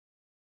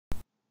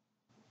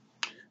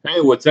Hey,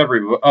 what's up,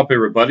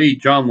 everybody?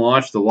 John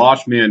Losh, the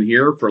Losh-Man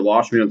here for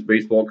Losh-Man's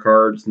Baseball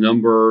Cards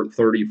number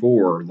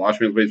 34.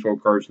 Losh-Man's Baseball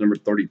Cards number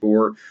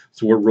 34.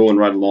 So we're rolling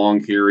right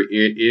along here.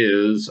 It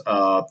is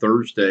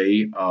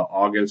Thursday,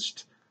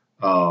 August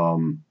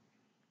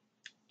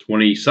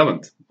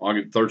 27th.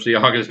 Thursday,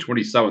 August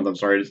 27th. I'm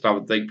sorry, I just stop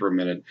and think for a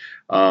minute.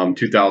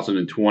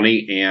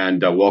 2020,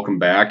 and welcome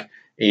back.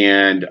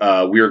 And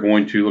we are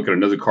going to look at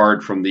another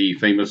card from the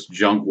famous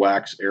junk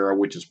wax era,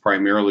 which is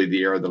primarily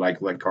the era that I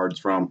collect cards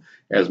from,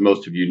 as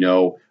most of you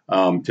know.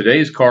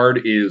 Today's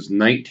card is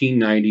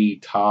 1990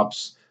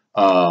 Topps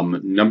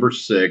number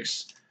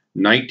 6,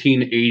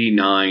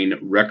 1989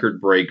 Record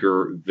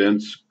Breaker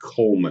Vince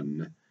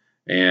Coleman.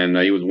 And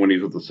he was when he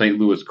was with the St.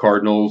 Louis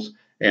Cardinals.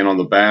 And on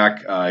the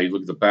back, you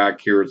look at the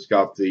back here, it's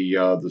got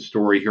the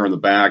story here on the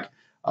back.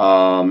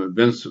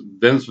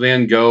 Vince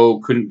Van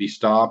Gogh couldn't be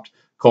stopped.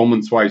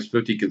 Coleman swipes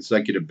 50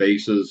 consecutive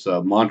bases.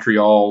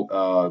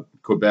 Montreal,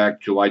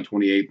 Quebec, July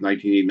 28,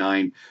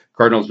 1989.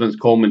 Cardinals Vince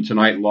Coleman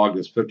tonight logged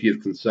his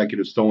 50th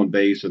consecutive stolen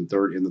base in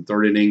the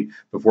third inning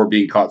before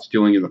being caught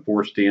stealing in the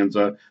fourth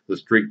stanza. The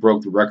streak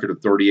broke the record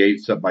of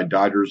 38 set by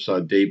Dodgers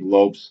Dave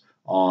Lopes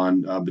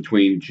on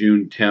between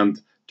June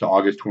 10th to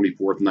August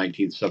 24th,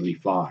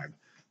 1975.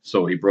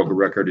 So he broke a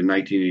record in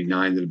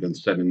 1989 that had been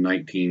set in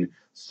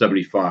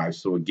 1975.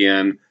 So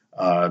again,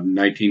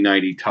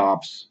 1990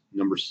 Topps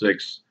number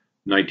 6,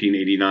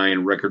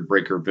 1989 Record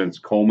Breaker Vince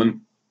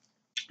Coleman.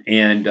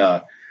 And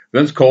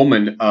Vince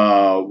Coleman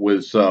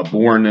was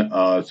born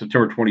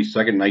September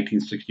 22nd,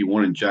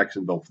 1961 in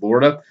Jacksonville,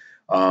 Florida.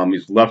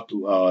 He's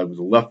was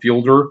a left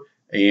fielder,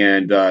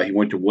 and he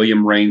went to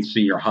William Raines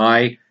Senior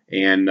High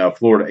and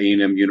Florida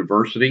A&M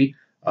University.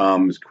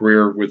 His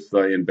career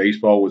in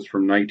baseball was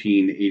from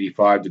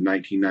 1985 to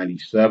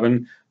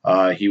 1997.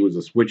 He was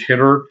a switch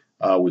hitter,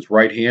 was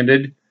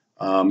right-handed.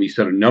 He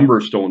set a number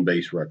of stolen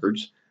base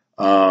records.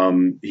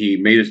 He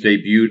made his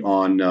debut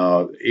on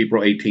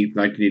April 18th,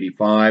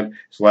 1985.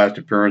 His last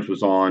appearance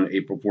was on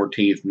April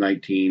 14th,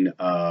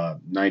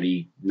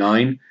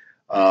 1999.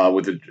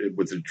 With the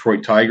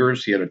Detroit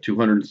Tigers, he had a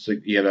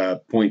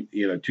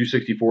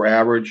 264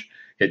 average,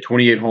 hit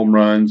 28 home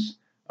runs,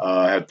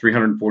 had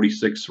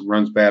 346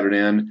 runs batted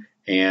in,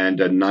 and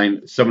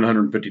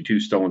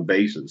 752 stolen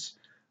bases.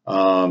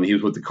 He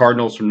was with the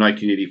Cardinals from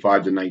 1985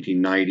 to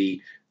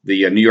 1990.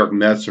 The New York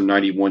Mets from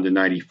 91 to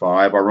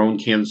 95. Our own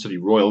Kansas City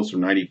Royals from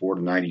 94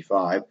 to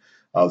 95.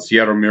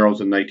 Seattle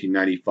Mariners in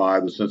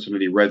 1995. The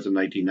Cincinnati Reds in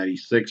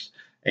 1996.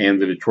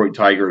 And the Detroit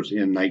Tigers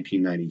in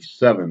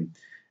 1997.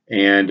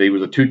 And he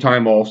was a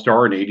two-time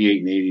All-Star in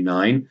 88 and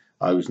 89.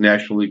 He was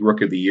National League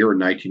Rookie of the Year in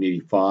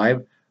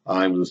 1985.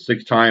 He was a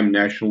six-time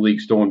National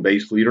League stolen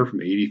base leader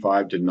from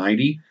 85 to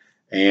 90.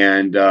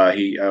 And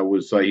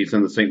he's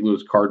in the St.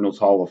 Louis Cardinals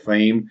Hall of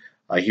Fame.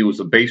 He was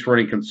a base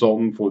running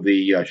consultant for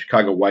the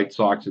Chicago White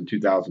Sox in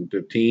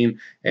 2015,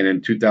 and in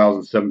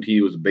 2017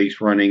 he was a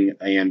base running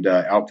and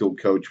outfield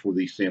coach for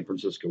the San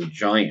Francisco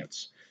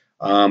Giants.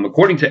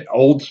 According to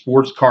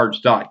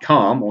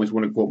oldsportscards.com, always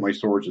want to quote my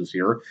sources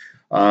here,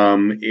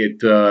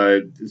 it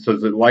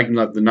says that like the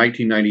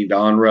 1990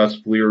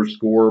 Donruss, Fleer,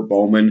 Score,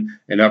 Bowman,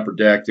 and Upper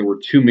Deck, there were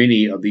too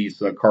many of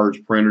these cards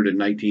printed in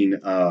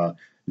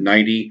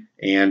 1990,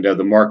 and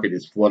the market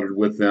is flooded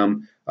with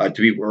them. To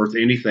be worth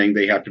anything,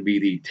 they have to be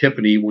the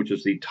Tiffany, which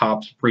is the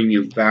Topps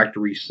Premium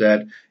Factory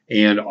set,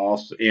 and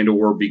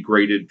or be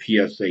graded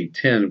PSA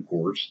 10, of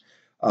course.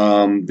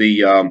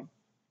 It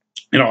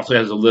also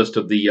has a list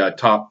of the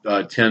top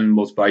 10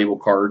 most valuable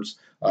cards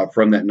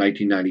from that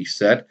 1990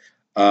 set.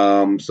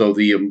 So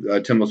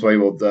the 10 most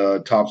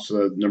valuable Topps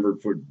number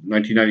for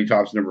 1990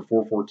 Topps number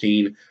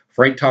 414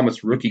 Frank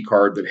Thomas rookie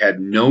card that had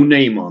no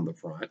name on the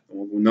front,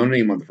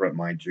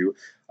 mind you,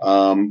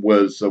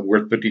 was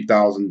worth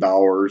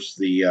 $50,000.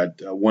 The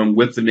one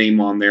with the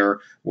name on there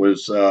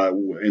was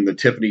in the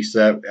Tiffany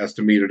set,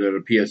 estimated at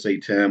a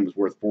PSA 10, was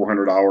worth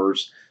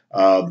 $400.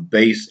 The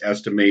base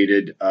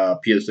estimated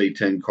PSA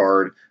 10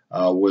 card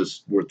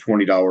was worth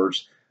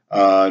 $20.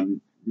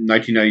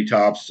 1990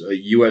 Topps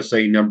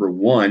USA number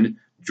 1,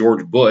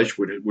 George Bush,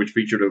 which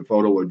featured a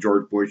photo of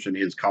George Bush in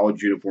his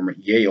college uniform at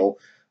Yale.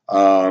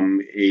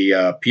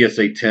 A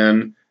PSA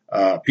 10,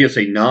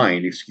 PSA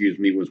 9, excuse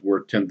me, was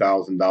worth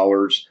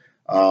 $10,000.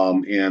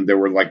 And there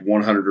were like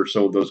 100 or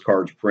so of those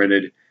cards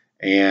printed.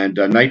 And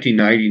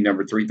 1990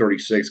 number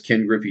 336,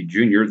 Ken Griffey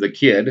Jr., the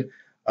kid,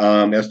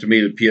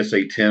 estimated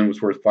PSA 10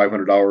 was worth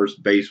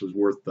 $500. Base was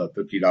worth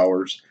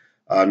 $50.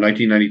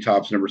 1990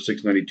 Topps number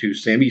 692,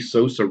 Sammy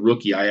Sosa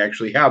rookie. I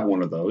actually have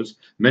one of those.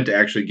 Meant to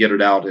actually get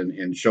it out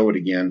and show it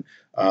again.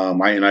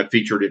 I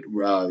featured it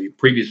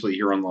previously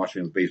here on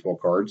Losh-Man's Baseball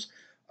Cards.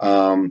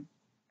 Sammy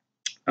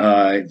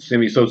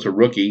Sosa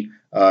rookie.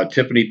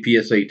 Tiffany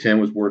PSA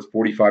 10 was worth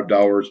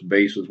 $45.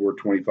 Base was worth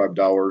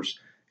 $25.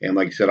 And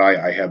like I said,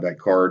 I have that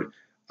card.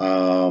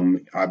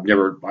 I've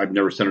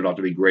never sent it out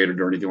to be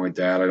graded or anything like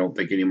that. I don't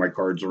think any of my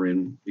cards are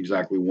in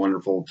exactly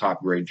wonderful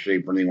top grade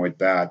shape or anything like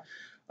that.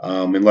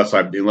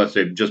 Unless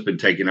they've just been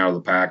taken out of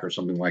the pack or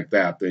something like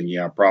that, then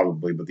yeah,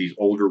 probably. But these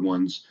older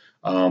ones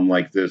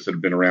like this that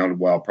have been around a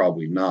while,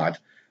 probably not.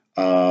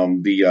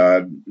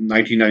 The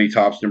 1990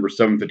 Topps number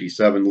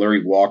 757,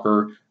 Larry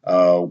Walker,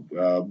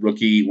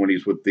 rookie when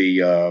he's with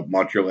the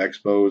Montreal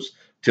Expos.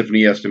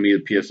 Tiffany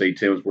estimated PSA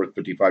 10 was worth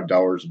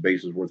 $55. The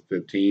base is worth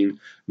 $15.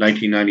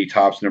 1990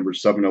 Topps number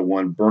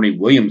 701, Bernie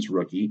Williams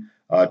rookie.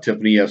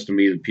 Tiffany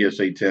estimated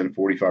PSA 10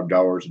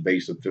 $45,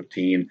 base of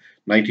 $15.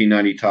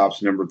 1990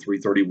 Topps number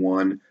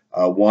 331,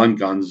 Juan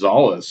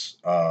Gonzalez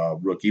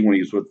rookie when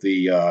he was with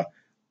the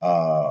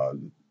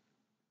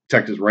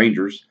Texas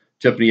Rangers.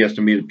 Tiffany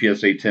estimated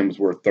PSA 10 was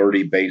worth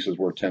 $30, base is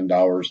worth $10.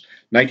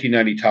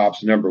 1990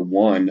 Topps number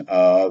 1,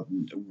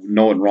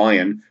 Nolan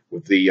Ryan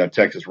with the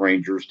Texas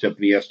Rangers.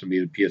 Tiffany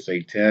estimated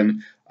PSA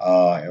 10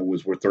 it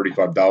was worth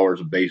 $35,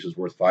 the base is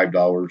worth $5.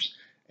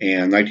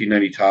 And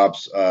 1990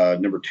 Topps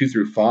number 2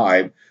 through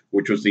 5,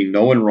 which was the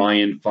Nolan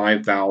Ryan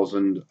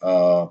 5,000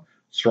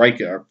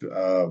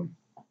 strikeout.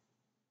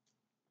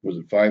 Was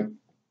it 5?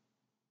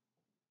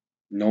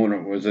 No,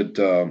 was it?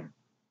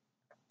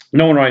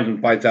 Nolan Ryan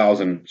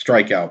 5,000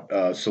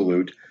 strikeout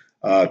salute.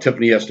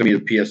 Tiffany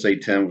estimated PSA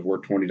 10 was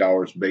worth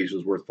 $20. Base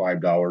was worth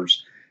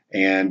 $5.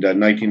 And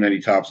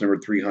 1990 Topps number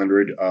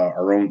 300,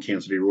 our own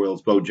Kansas City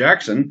Royals, Bo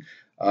Jackson.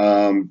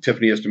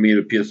 Tiffany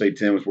estimated PSA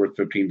 10 was worth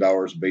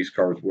 $15. Base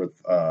card was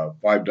worth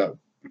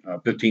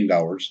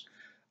 $15.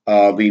 The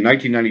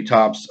 1990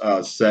 Topps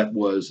set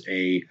was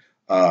a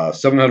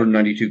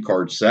 792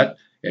 card set.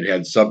 It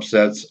had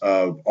subsets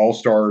of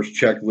All-Stars,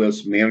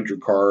 checklists, manager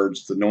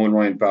cards, the Nolan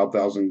Ryan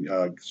 5,000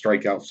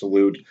 strikeout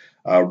salute,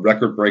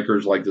 record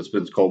breakers like this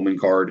Vince Coleman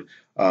card,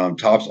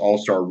 Topps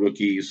All-Star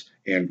rookies,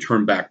 and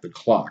Turn Back the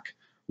Clock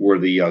were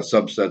the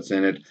subsets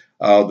in it.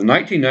 The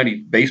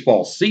 1990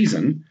 baseball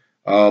season,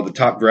 the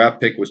top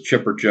draft pick was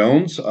Chipper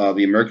Jones.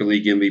 The American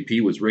League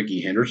MVP was Ricky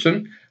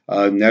Henderson.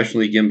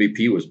 National League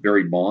MVP was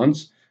Barry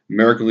Bonds.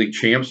 American League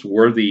champs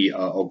were the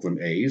Oakland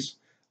A's.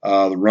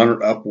 The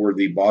runner-up were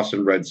the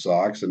Boston Red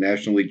Sox. The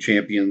National League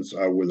champions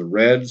were the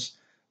Reds.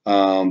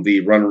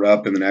 The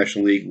runner-up in the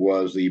National League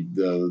was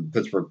the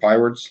Pittsburgh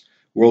Pirates.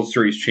 World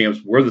Series champs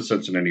were the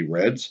Cincinnati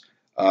Reds.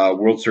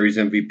 World Series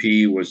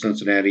MVP was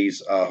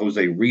Cincinnati's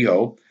Jose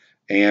Rijo.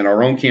 And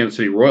our own Kansas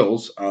City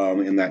Royals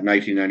in that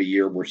 1990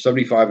 year were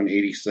 75 and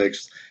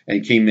 86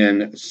 and came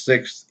in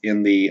 6th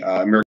in the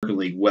American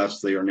League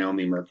West. They are now in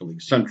the American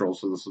League Central.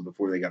 So this is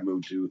before they got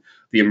moved to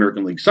the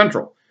American League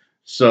Central.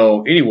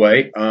 So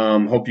anyway,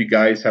 hope you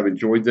guys have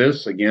enjoyed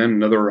this. Again,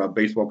 another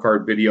baseball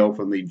card video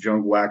from the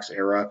junk wax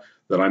era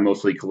that I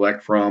mostly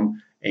collect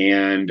from.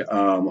 And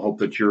hope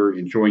that you're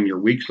enjoying your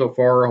week so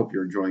far. Hope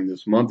you're enjoying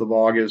this month of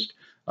August.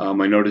 I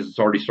noticed it's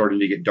already starting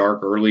to get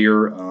dark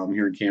earlier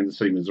here in Kansas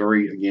City,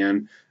 Missouri.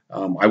 Again,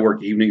 I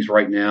work evenings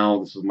right now.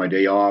 This is my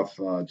day off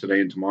today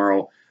and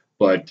tomorrow.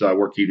 But I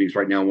work evenings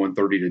right now,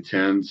 1:30 to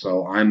 10.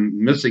 So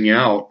I'm missing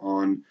out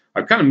on...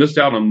 I've kind of missed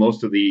out on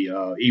most of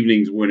the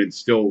evenings when it's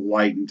still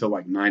light until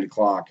like 9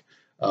 o'clock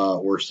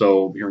or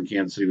so here in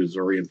Kansas City,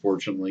 Missouri,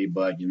 unfortunately.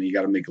 But, you know, you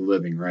got to make a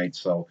living, right?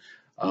 So,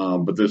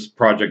 but this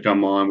project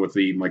I'm on with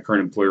my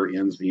current employer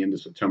ends the end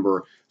of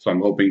September. So I'm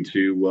hoping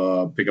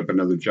to pick up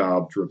another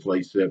job to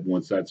replace it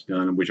once that's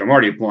done, which I'm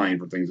already applying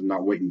for things. I'm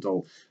not waiting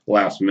until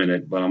last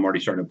minute, but I'm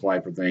already starting to apply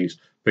for things,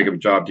 pick up a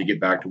job to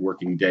get back to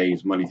working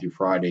days, Monday through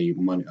Friday,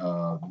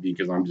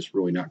 because I'm just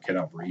really not cut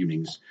out for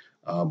evenings.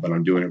 But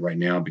I'm doing it right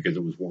now because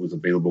it was what was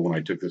available when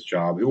I took this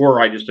job,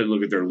 or I just didn't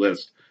look at their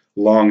list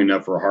long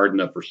enough or hard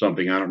enough or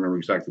something. I don't remember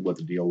exactly what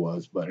the deal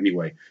was, but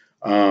anyway.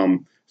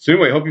 So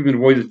anyway, hope you've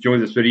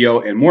enjoyed this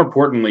video, and more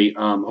importantly,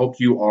 hope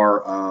you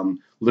are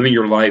living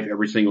your life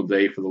every single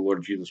day for the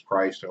Lord Jesus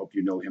Christ. I hope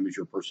you know Him as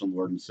your personal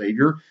Lord and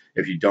Savior.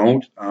 If you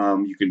don't,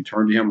 you can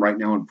turn to Him right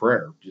now in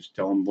prayer. Just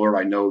tell Him, Lord,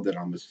 I know that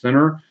I'm a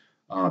sinner.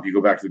 If you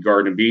go back to the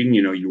Garden of Eden,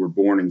 you know you were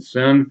born in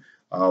sin.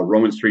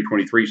 Romans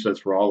 3:23 says,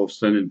 "For all have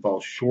sinned and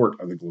fall short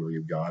of the glory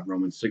of God."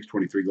 Romans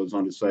 6:23 goes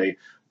on to say,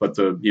 "But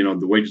the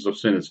wages of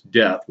sin is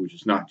death," which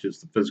is not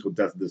just the physical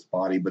death of this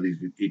body, but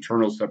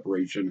eternal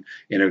separation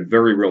in a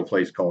very real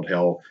place called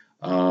hell.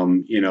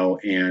 So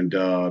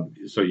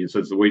it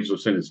says the wages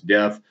of sin is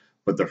death,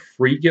 but the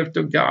free gift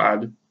of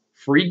God,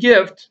 free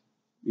gift.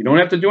 You don't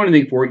have to do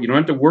anything for it. You don't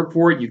have to work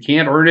for it. You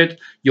can't earn it.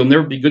 You'll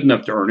never be good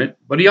enough to earn it.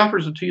 But He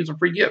offers it to you as a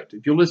free gift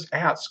if you'll just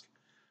ask.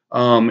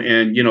 Tell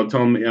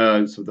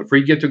Him, so the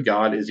free gift of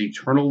God is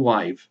eternal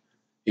life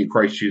in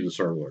Christ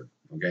Jesus our Lord.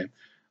 Okay.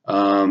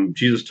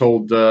 Jesus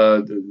told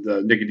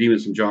the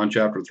Nicodemus in John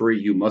chapter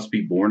 3, "You must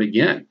be born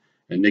again."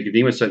 And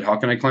Nicodemus said, "How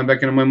can I climb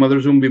back into my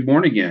mother's womb and be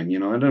born again?"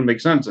 That doesn't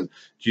make sense. And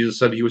Jesus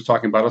said He was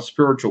talking about a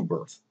spiritual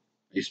birth,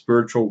 a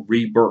spiritual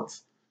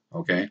rebirth.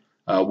 Okay.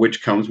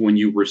 Which comes when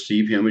you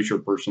receive Him as your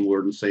personal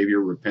Lord and Savior,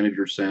 repent of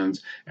your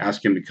sins,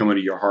 ask Him to come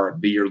into your heart,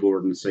 be your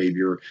Lord and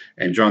Savior.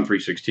 And John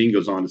 3:16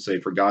 goes on to say,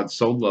 "For God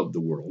so loved the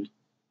world."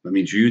 That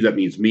means you, that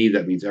means me,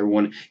 that means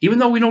everyone, even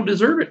though we don't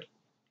deserve it.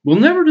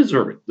 We'll never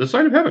deserve it, this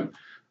side of heaven.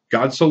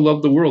 God so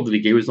loved the world that He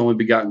gave His only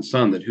begotten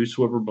Son, that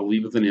whosoever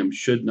believeth in Him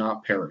should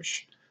not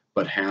perish,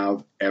 but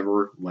have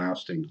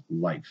everlasting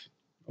life.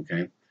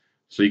 Okay?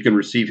 So you can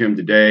receive Him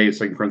today.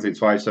 2 Corinthians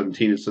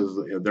 5:17, it says,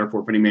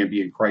 "Therefore, if any man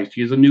be in Christ,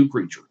 he is a new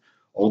creature.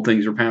 Old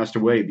things are passed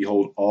away.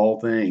 Behold, all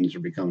things are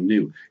become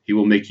new. He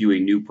will make you a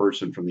new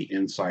person from the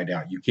inside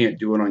out. You can't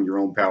do it on your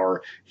own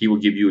power. He will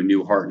give you a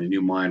new heart and a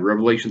new mind.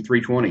 Revelation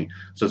 3:20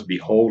 says,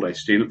 behold, I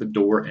stand at the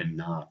door and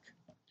knock.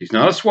 He's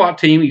not a SWAT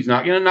team. He's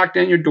not going to knock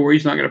down your door.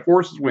 He's not going to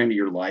force his way into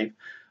your life.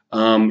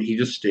 He's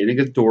just standing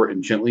at the door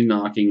and gently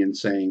knocking and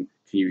saying,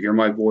 can you hear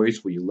my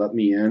voice? Will you let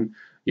me in?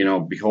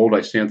 Behold,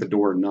 I stand at the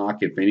door and knock.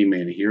 If any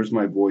man hears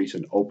my voice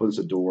and opens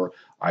the door,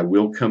 I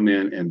will come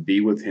in and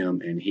be with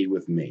him and he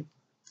with me.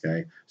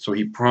 Okay. So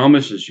he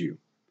promises you,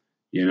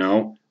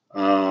 and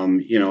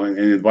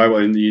the Bible,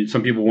 and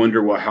some people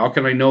wonder, well, how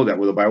can I know that?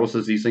 Well, the Bible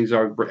says these things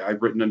I've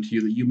written unto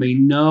you that you may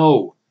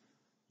know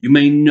you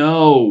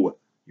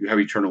have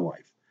eternal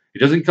life. It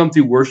doesn't come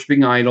through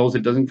worshiping idols.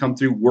 It doesn't come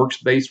through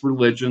works-based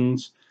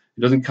religions.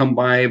 It doesn't come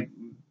by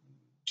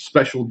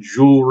special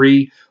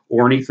jewelry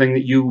or anything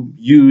that you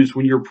use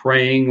when you're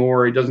praying,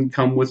 or it doesn't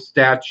come with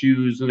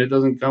statues, and it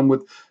doesn't come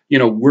with,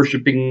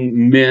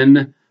 worshiping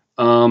men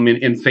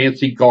in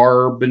fancy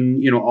garb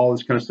and, all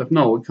this kind of stuff.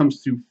 No, it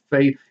comes through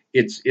faith.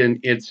 It's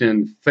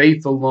in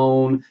faith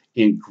alone,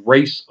 in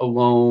grace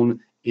alone,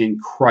 in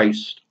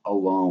Christ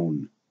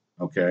alone.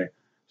 Okay.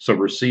 So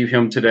receive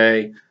him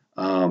today.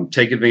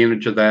 Take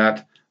advantage of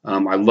that.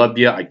 I love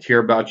you. I care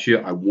about you.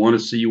 I want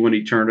to see you in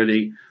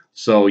eternity.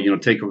 So,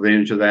 take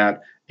advantage of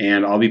that.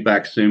 And I'll be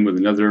back soon with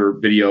another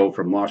video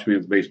from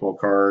Losh-Man's baseball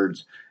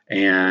cards.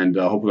 And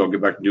hopefully I'll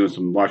get back to doing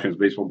some Losh-Man's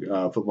baseball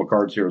football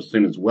cards here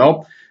soon as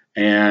well.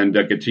 And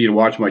continue to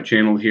watch my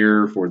channel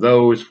here for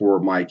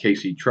my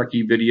KC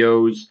Trekkie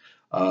videos,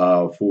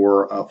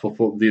 for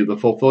the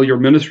Fulfill Your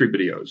Ministry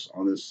videos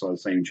on this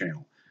same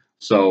channel.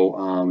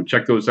 So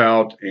check those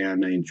out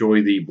and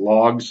enjoy the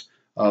blogs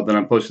that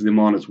I'm posting them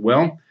on as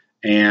well.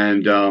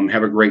 And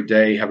have a great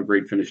day. Have a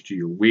great finish to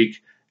your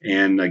week.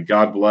 And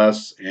God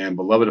bless. And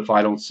beloved, if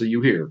I don't see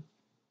you here,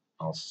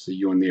 I'll see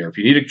you in the air. If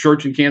you need a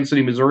church in Kansas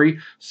City, Missouri,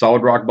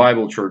 Solid Rock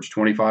Bible Church,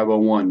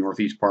 2501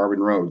 Northeast Parvin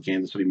Road,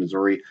 Kansas City,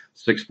 Missouri,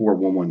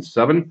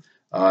 64117.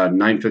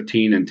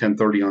 9:15 and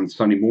 10:30 on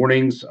Sunday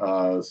mornings,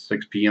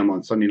 6 p.m.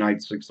 on Sunday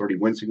nights, 6:30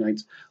 Wednesday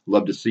nights.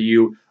 Love to see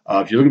you.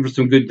 If you're looking for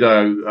some good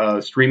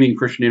streaming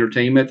Christian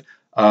entertainment,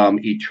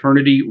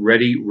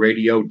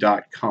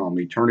 EternityReadyRadio.com.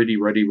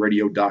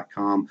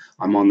 EternityReadyRadio.com.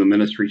 I'm on the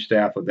ministry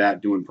staff of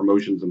that, doing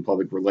promotions and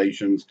public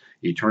relations.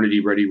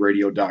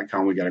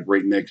 EternityReadyRadio.com. We got a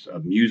great mix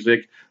of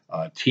music,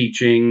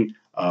 teaching,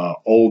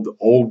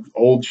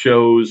 old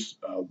shows,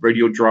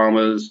 radio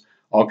dramas,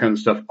 all kinds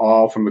of stuff,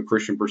 all from a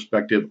Christian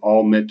perspective,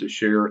 all meant to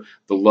share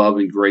the love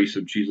and grace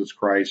of Jesus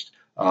Christ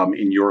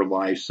in your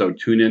life. So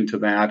tune into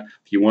that.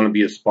 If you want to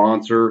be a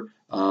sponsor,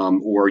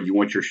 or you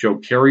want your show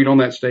carried on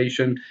that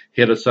station,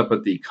 hit us up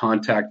at the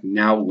Contact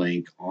Now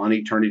link on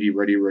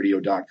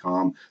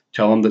EternityReadyRadio.com.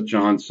 Tell them that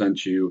John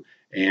sent you,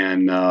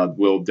 and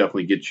we'll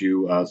definitely get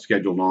you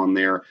scheduled on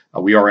there.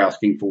 We are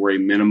asking for a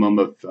minimum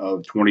of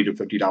 $20 to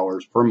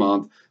 $50 per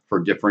month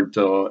for different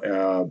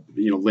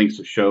links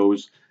to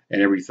shows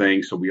and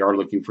everything. So we are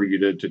looking for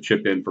you to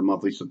chip in for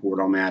monthly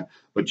support on that.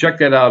 But check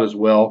that out as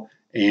well.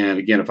 And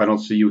again, if I don't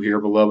see you here,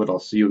 beloved, I'll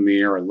see you in the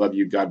air. I love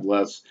you. God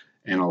bless.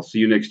 And I'll see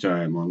you next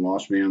time on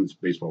Losh-Man's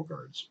Baseball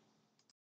Cards.